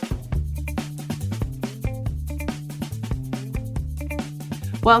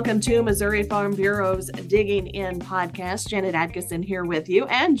Welcome to Missouri Farm Bureau's Digging In podcast. Janet Atkinson here with you.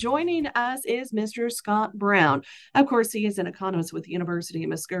 And joining us is Mr. Scott Brown. Of course, he is an economist with the University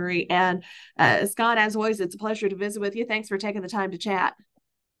of Missouri. And Scott, as always, it's a pleasure to visit with you. Thanks for taking the time to chat.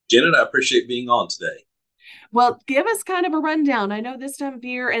 Janet, I appreciate being on today. Well, give us kind of a rundown. I know this time of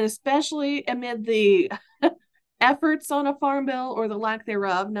year, and especially amid the efforts on a farm bill or the lack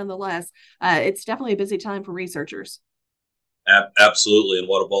thereof, nonetheless, it's definitely a busy time for researchers. Absolutely, and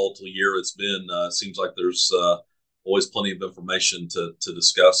what a volatile year it's been. Seems like there's always plenty of information to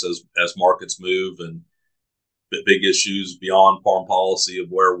discuss as markets move, and big issues beyond farm policy of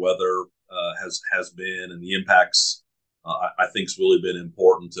where weather has been and the impacts. I think has really been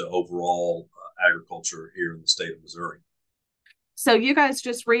important to overall agriculture here in the state of Missouri. So you guys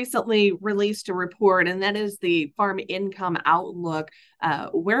just recently released a report, and that is the Farm Income Outlook.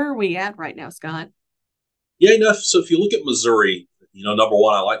 Where are we at right now, Scott? Yeah, enough. So if you look at Missouri, number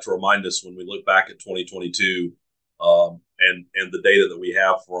one, I like to remind us when we look back at 2022 and the data that we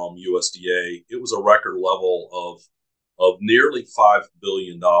have from USDA, it was a record level of nearly $5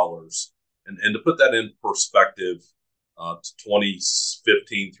 billion. And to put that in perspective, to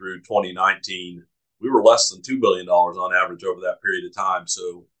 2015 through 2019, we were less than $2 billion on average over that period of time.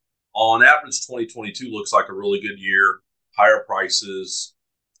 So on average, 2022 looks like a really good year, higher prices.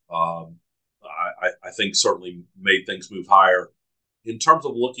 I think certainly made things move higher. In terms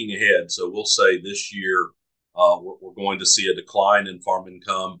of looking ahead, so we'll say this year we're going to see a decline in farm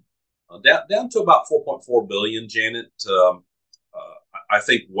income down to about 4.4 billion. Janet, I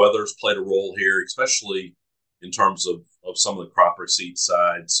think weather's played a role here, especially in terms of some of the crop receipt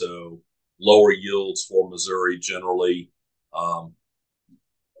side. So lower yields for Missouri generally.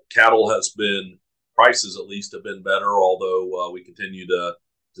 Cattle prices at least have been better, although we continue to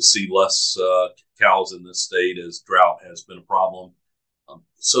see less cows in this state as drought has been a problem.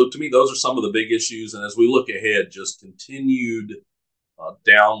 So to me, those are some of the big issues. And as we look ahead, just continued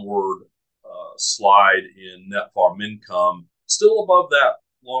downward slide in net farm income, still above that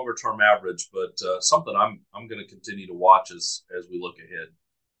longer term average, but something I'm going to continue to watch as we look ahead.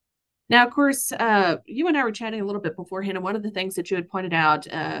 Now, of course, you and I were chatting a little bit beforehand, and one of the things that you had pointed out,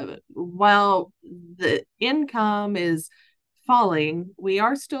 while the income is falling, we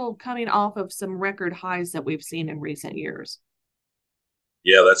are still coming off of some record highs that we've seen in recent years.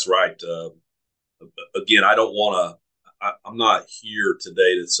 Yeah, that's right. Again, I'm not here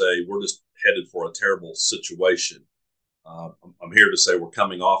today to say we're just headed for a terrible situation. I'm here to say we're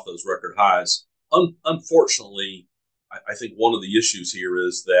coming off those record highs. Unfortunately, I think one of the issues here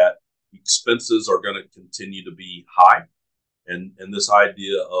is that expenses are going to continue to be high. And this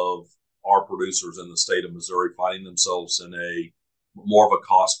idea of our producers in the state of Missouri finding themselves in a more of a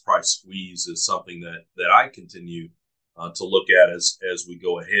cost price squeeze is something that I continue to look at as we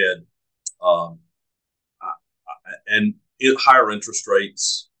go ahead. And higher interest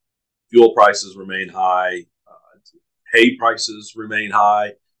rates, fuel prices remain high, hay prices remain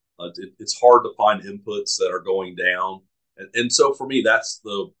high. It's hard to find inputs that are going down. And so for me, that's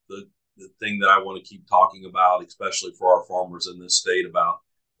the thing that I want to keep talking about, especially for our farmers in this state, about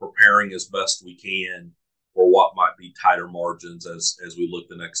preparing as best we can for what might be tighter margins as we look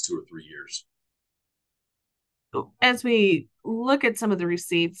the next 2 or 3 years. As we look at some of the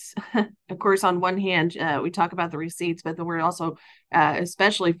receipts, of course, on one hand, we talk about the receipts, but then we're also,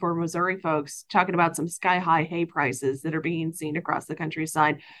 especially for Missouri folks, talking about some sky high hay prices that are being seen across the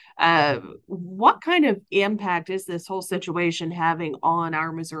countryside. What kind of impact is this whole situation having on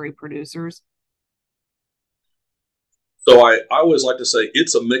our Missouri producers? So I always like to say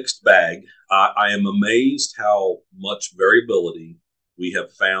it's a mixed bag. I am amazed how much variability we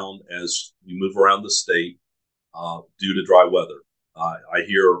have found as we move around the state due to dry weather. I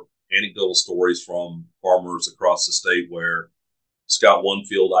hear anecdotal stories from farmers across the state where Scott, one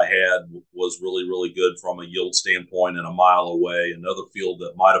field I had was really, really good from a yield standpoint, and a mile away, another field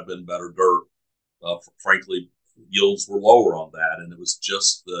that might have been better dirt. Frankly, yields were lower on that, and it was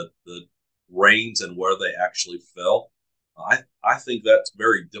just the rains and where they actually fell. I think that's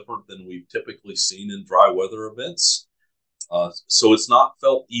very different than we've typically seen in dry weather events. So it's not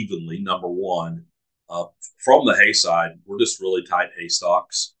felt evenly, number one. From the hay side, we're just really tight hay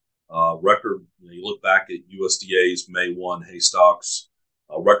stocks. Record, you look back at USDA's May 1 hay stocks,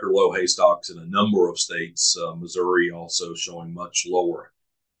 record low hay stocks in a number of states. Missouri also showing much lower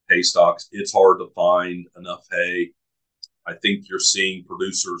hay stocks. It's hard to find enough hay. I think you're seeing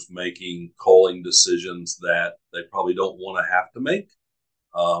producers making culling decisions that they probably don't want to have to make,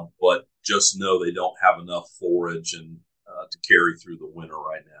 but just know they don't have enough forage and to carry through the winter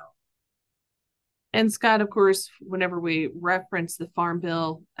right now. And Scott, of course, whenever we reference the Farm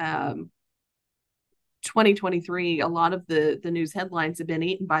Bill, 2023, a lot of the news headlines have been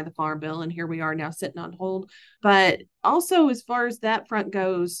eaten by the Farm Bill, and here we are now sitting on hold. But also, as far as that front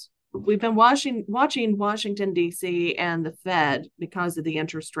goes, we've been watching Washington D.C. and the Fed because of the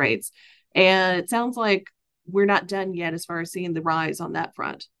interest rates, and it sounds like we're not done yet as far as seeing the rise on that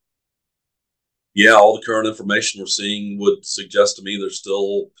front. Yeah, all the current information we're seeing would suggest to me there's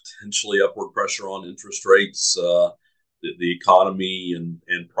still potentially upward pressure on interest rates. The economy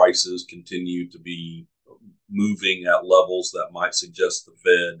and prices continue to be moving at levels that might suggest the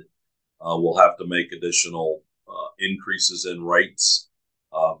Fed will have to make additional increases in rates.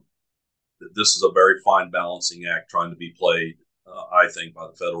 Um, this is a very fine balancing act trying to be played, I think, by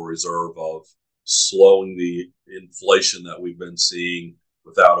the Federal Reserve of slowing the inflation that we've been seeing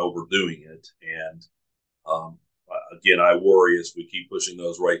without overdoing it. And um, again, I worry as we keep pushing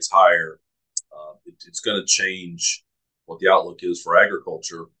those rates higher, it's going to change what the outlook is for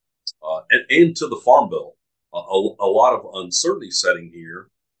agriculture and to the Farm Bill. A lot of uncertainty setting here.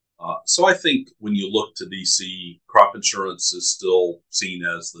 So I think when you look to DC, crop insurance is still seen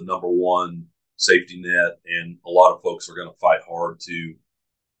as the number one safety net, and a lot of folks are going to fight hard to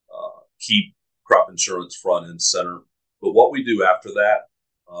keep crop insurance front and center. But what we do after that,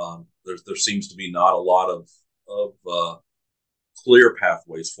 there seems to be not a lot of clear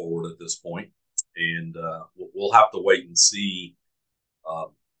pathways forward at this point, and we'll have to wait and see.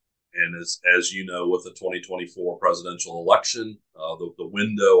 And as you know, with the 2024 presidential election, the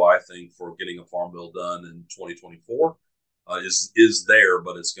window, I think, for getting a farm bill done in 2024 is there,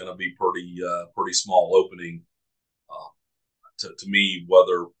 but it's going to be pretty small opening. To me,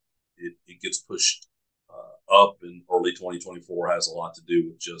 whether it gets pushed up in early 2024 has a lot to do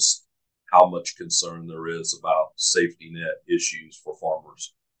with just how much concern there is about safety net issues for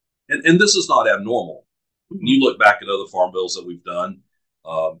farmers. And this is not abnormal. When you look back at other farm bills that we've done,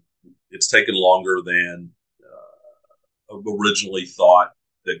 it's taken longer than originally thought.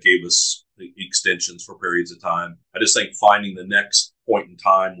 That gave us extensions for periods of time. I just think finding the next point in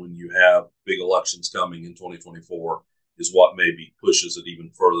time when you have big elections coming in 2024 is what maybe pushes it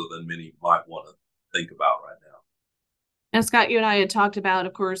even further than many might want to think about right now. Now, Scott, you and I had talked about,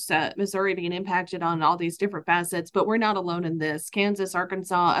 of course, Missouri being impacted on all these different facets, but we're not alone in this. Kansas,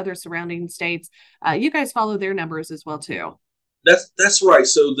 Arkansas, other surrounding states, you guys follow their numbers as well, too. That's right.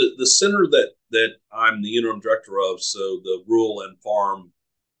 So the center that I'm the interim director of, so the Rural and Farm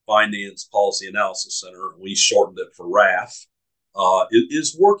Finance Policy Analysis Center, we shortened it for RAF,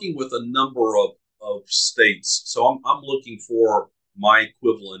 is working with a number of states. So I'm looking for my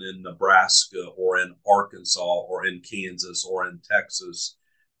equivalent in Nebraska or in Arkansas or in Kansas or in Texas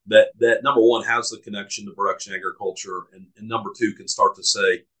that number one has the connection to production agriculture, and number two can start to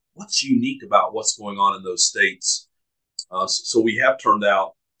say what's unique about what's going on in those states. So we have turned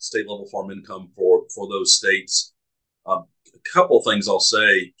out state level farm income for those states. A couple of things I'll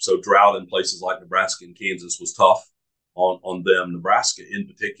say. So drought in places like Nebraska and Kansas was tough on them. Nebraska in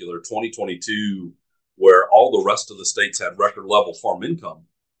particular, 2022, where all the rest of the states had record level farm income,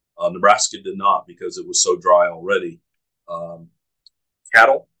 Nebraska did not because it was so dry already.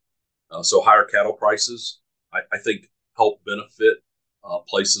 Cattle, so higher cattle prices, I think help benefit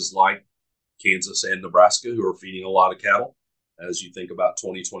places like Kansas and Nebraska, who are feeding a lot of cattle. As you think about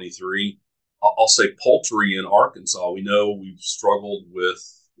 2023, I'll say poultry in Arkansas. We know we've struggled with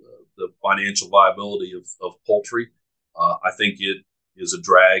the financial viability of poultry. I think it is a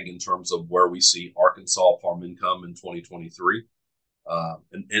drag in terms of where we see Arkansas farm income in 2023.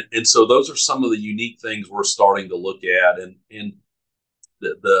 And so those are some of the unique things we're starting to look at. And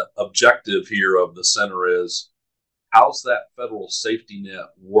the objective here of the center is, how's that federal safety net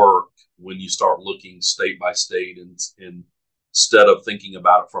work when you start looking state by state and instead of thinking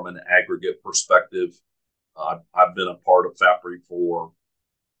about it from an aggregate perspective? I've been a part of FAPRI for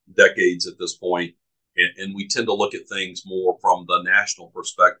decades at this point, and we tend to look at things more from the national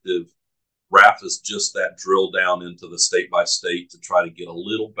perspective. RAF is just that drill down into the state by state to try to get a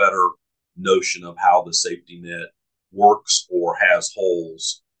little better notion of how the safety net works or has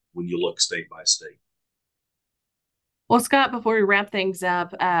holes when you look state by state. Well, Scott, before we wrap things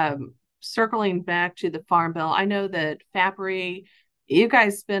up, circling back to the Farm Bill, I know that FAPRI, you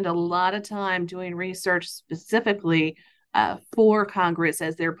guys spend a lot of time doing research specifically for Congress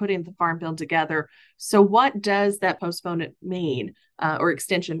as they're putting the Farm Bill together. So what does that postponement mean, or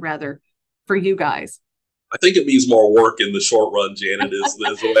extension rather, for you guys? I think it means more work in the short run, Janet, is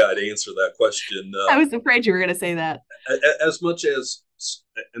the way I'd answer that question. I was afraid you were going to say that. As much as,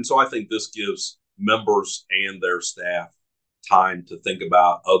 and so I think this gives members and their staff time to think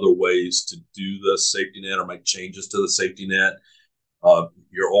about other ways to do the safety net or make changes to the safety net.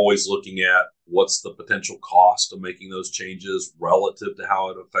 You're always looking at what's the potential cost of making those changes relative to how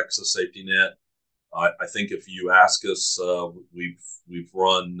it affects the safety net. I think if you ask us, we've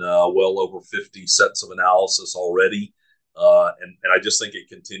run well over 50 sets of analysis already, and I just think it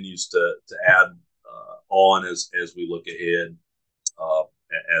continues to add on as we look ahead.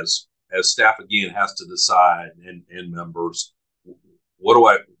 As staff again has to decide, and members,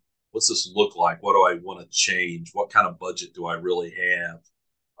 what's this look like? What do I want to change? What kind of budget do I really have?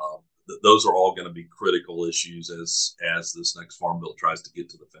 Those are all going to be critical issues as this next farm bill tries to get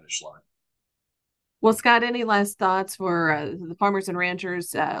to the finish line. Well, Scott, any last thoughts for the farmers and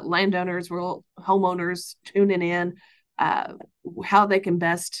ranchers, landowners, rural homeowners tuning in, how they can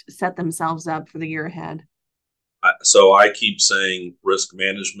best set themselves up for the year ahead? So I keep saying risk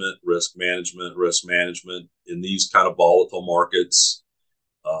management, risk management, risk management in these kind of volatile markets.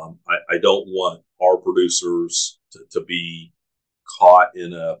 I don't want our producers to be caught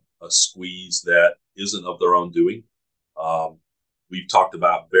in a squeeze that isn't of their own doing. We've talked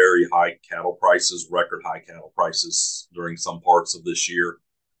about very high cattle prices, record high cattle prices during some parts of this year.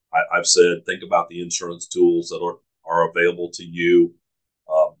 I've said, think about the insurance tools that are available to you.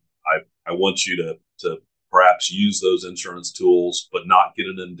 I want you to perhaps use those insurance tools, but not get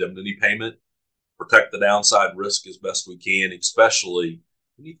an indemnity payment. Protect the downside risk as best we can, especially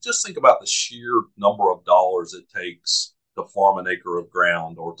when you just think about the sheer number of dollars it takes to farm an acre of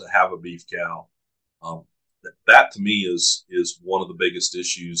ground or to have a beef cow. That to me is one of the biggest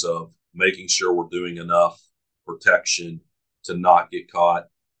issues of making sure we're doing enough protection to not get caught.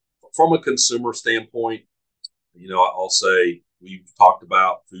 From a consumer standpoint, I'll say we've talked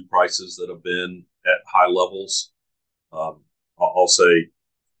about food prices that have been at high levels. I'll say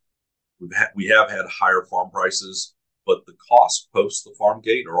we have had higher farm prices, but the costs post the farm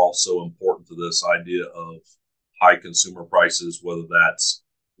gate are also important to this idea of high consumer prices, whether that's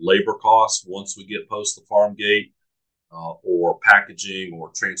labor costs once we get post the farm gate, or packaging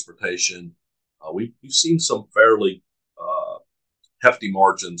or transportation. We've seen some fairly hefty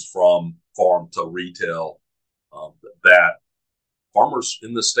margins from farm to retail that farmers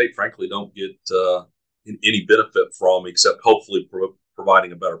in this state, frankly, don't get any benefit from, except hopefully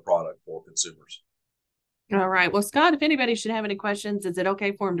providing a better product for consumers. All right. Well, Scott, if anybody should have any questions, is it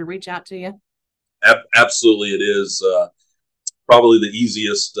okay for them to reach out to you? Absolutely, it is. Probably the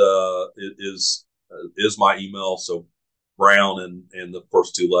easiest is my email. So Brown and the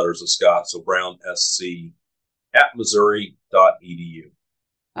first two letters of Scott. So Brown SC @Missouri.edu.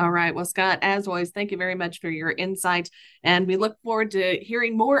 All right. Well, Scott, as always, thank you very much for your insight. And we look forward to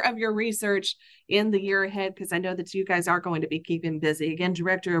hearing more of your research in the year ahead, because I know that you guys are going to be keeping busy. Again,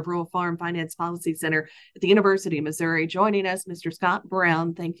 Director of Rural Farm Finance Policy Center at the University of Missouri, joining us, Mr. Scott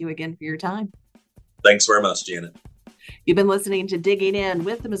Brown. Thank you again for your time. Thanks very much, Janet. You've been listening to Digging In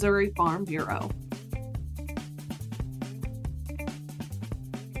with the Missouri Farm Bureau.